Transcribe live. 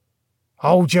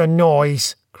"Hold your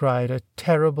noise!" cried a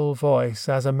terrible voice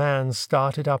as a man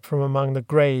started up from among the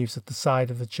graves at the side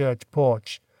of the church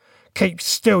porch. "Keep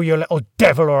still, you little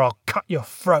devil, or I'll cut your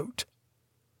throat!"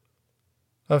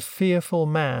 A fearful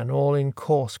man, all in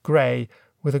coarse grey,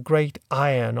 with a great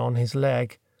iron on his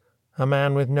leg, a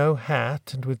man with no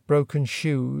hat and with broken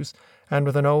shoes, and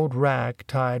with an old rag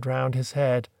tied round his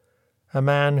head, a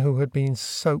man who had been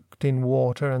soaked in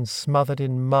water and smothered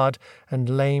in mud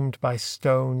and lamed by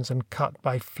stones and cut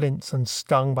by flints and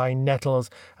stung by nettles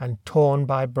and torn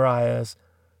by briars,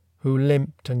 who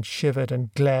limped and shivered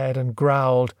and glared and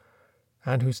growled,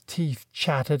 and whose teeth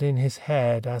chattered in his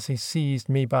head as he seized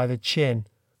me by the chin.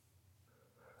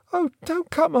 "Oh, don't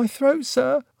cut my throat,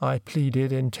 sir," I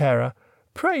pleaded in terror.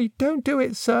 "Pray don't do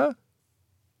it, sir."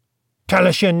 "Tell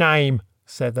us your name,"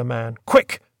 said the man.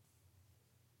 "Quick!"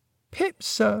 "Pip,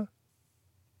 sir."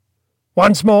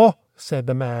 "Once more," said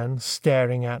the man,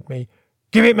 staring at me.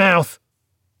 "Give it mouth."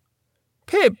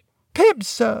 "Pip,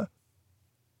 sir."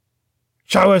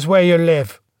 "Show us where you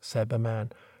live," said the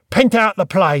man. "Paint out the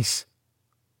place."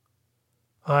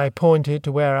 I pointed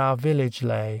to where our village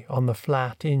lay, on the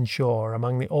flat inshore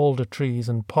among the alder trees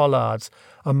and pollards,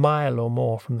 a mile or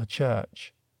more from the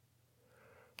church.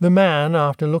 The man,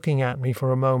 after looking at me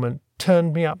for a moment,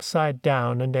 turned me upside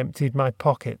down and emptied my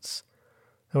pockets.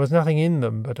 There was nothing in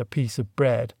them but a piece of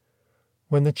bread.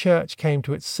 When the church came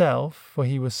to itself, for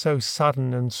he was so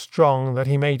sudden and strong that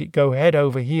he made it go head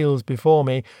over heels before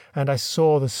me, and I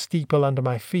saw the steeple under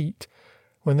my feet,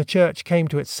 when the church came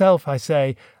to itself, I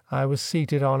say, I was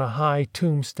seated on a high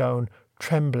tombstone,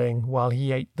 trembling while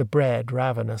he ate the bread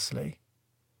ravenously.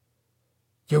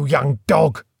 "You young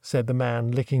dog," said the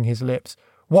man, licking his lips,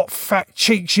 "what fat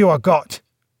cheeks you have got!"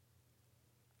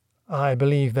 I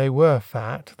believe they were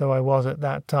fat, though I was at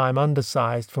that time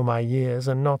undersized for my years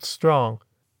and not strong.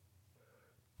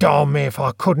 "Darn me if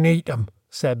I couldn't eat them,"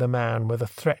 said the man with a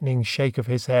threatening shake of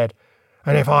his head,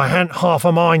 "and if I hadn't half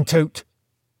a mind to't."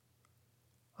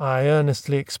 I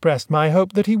earnestly expressed my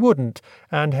hope that he wouldn't,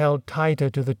 and held tighter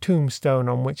to the tombstone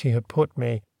on which he had put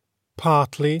me,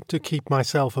 partly to keep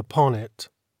myself upon it,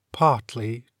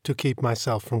 partly to keep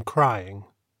myself from crying.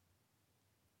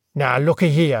 "Now looky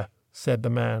here," said the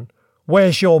man.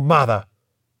 "Where's your mother?"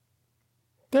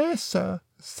 "There, sir,"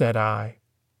 said I.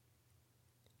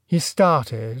 He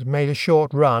started, made a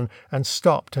short run, and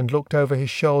stopped and looked over his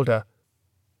shoulder.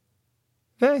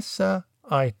 "There, sir,"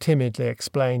 I timidly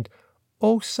explained.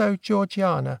 "Also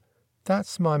Georgiana.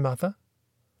 That's my mother."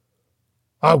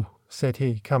 "Oh," said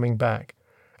he, coming back.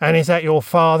 "And is that your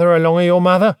father along of your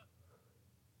mother?"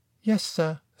 "Yes,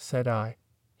 sir," said I.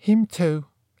 "Him too,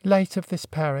 late of this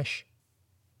parish."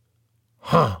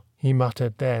 "Huh," he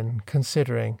muttered then,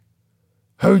 considering.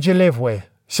 "Who'd you live with,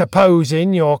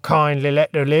 supposing you're kindly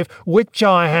let to live, which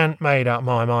I han't made up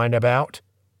my mind about?"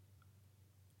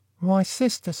 "My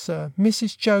sister, sir,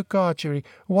 Mrs. Joe Gargery,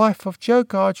 wife of Joe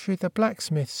Gargery the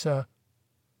blacksmith, sir."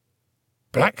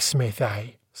 "Blacksmith,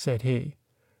 eh?" said he,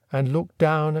 and looked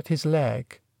down at his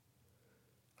leg.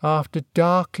 After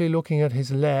darkly looking at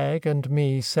his leg and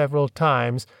me several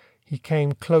times, he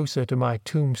came closer to my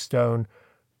tombstone,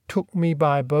 took me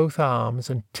by both arms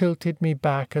and tilted me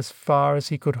back as far as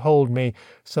he could hold me,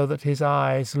 so that his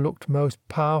eyes looked most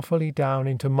powerfully down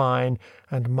into mine,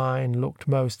 and mine looked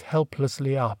most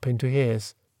helplessly up into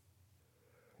his.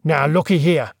 "Now looky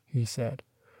here," he said,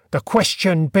 "the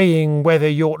question being whether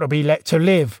you ought to be let to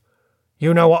live.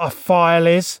 You know what a file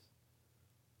is?"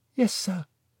 "Yes, sir."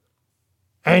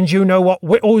 "And you know what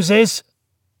whittles is?"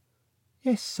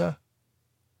 "Yes, sir."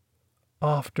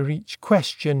 After each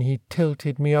question he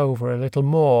tilted me over a little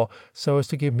more, so as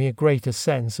to give me a greater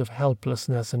sense of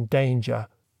helplessness and danger.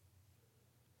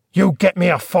 "You get me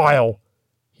a file."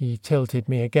 He tilted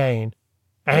me again.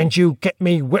 "And you get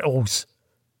me whittles."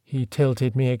 He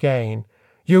tilted me again.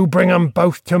 "You bring 'em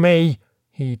both to me."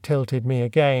 He tilted me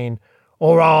again.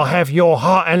 "Or I'll have your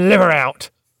heart and liver out."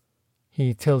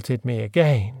 He tilted me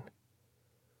again.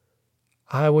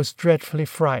 I was dreadfully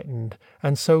frightened,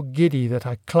 and so giddy that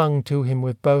I clung to him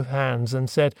with both hands and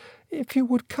said, "If you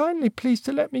would kindly please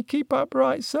to let me keep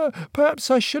upright, sir, perhaps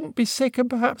I shouldn't be sick, and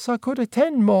perhaps I could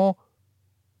attend more."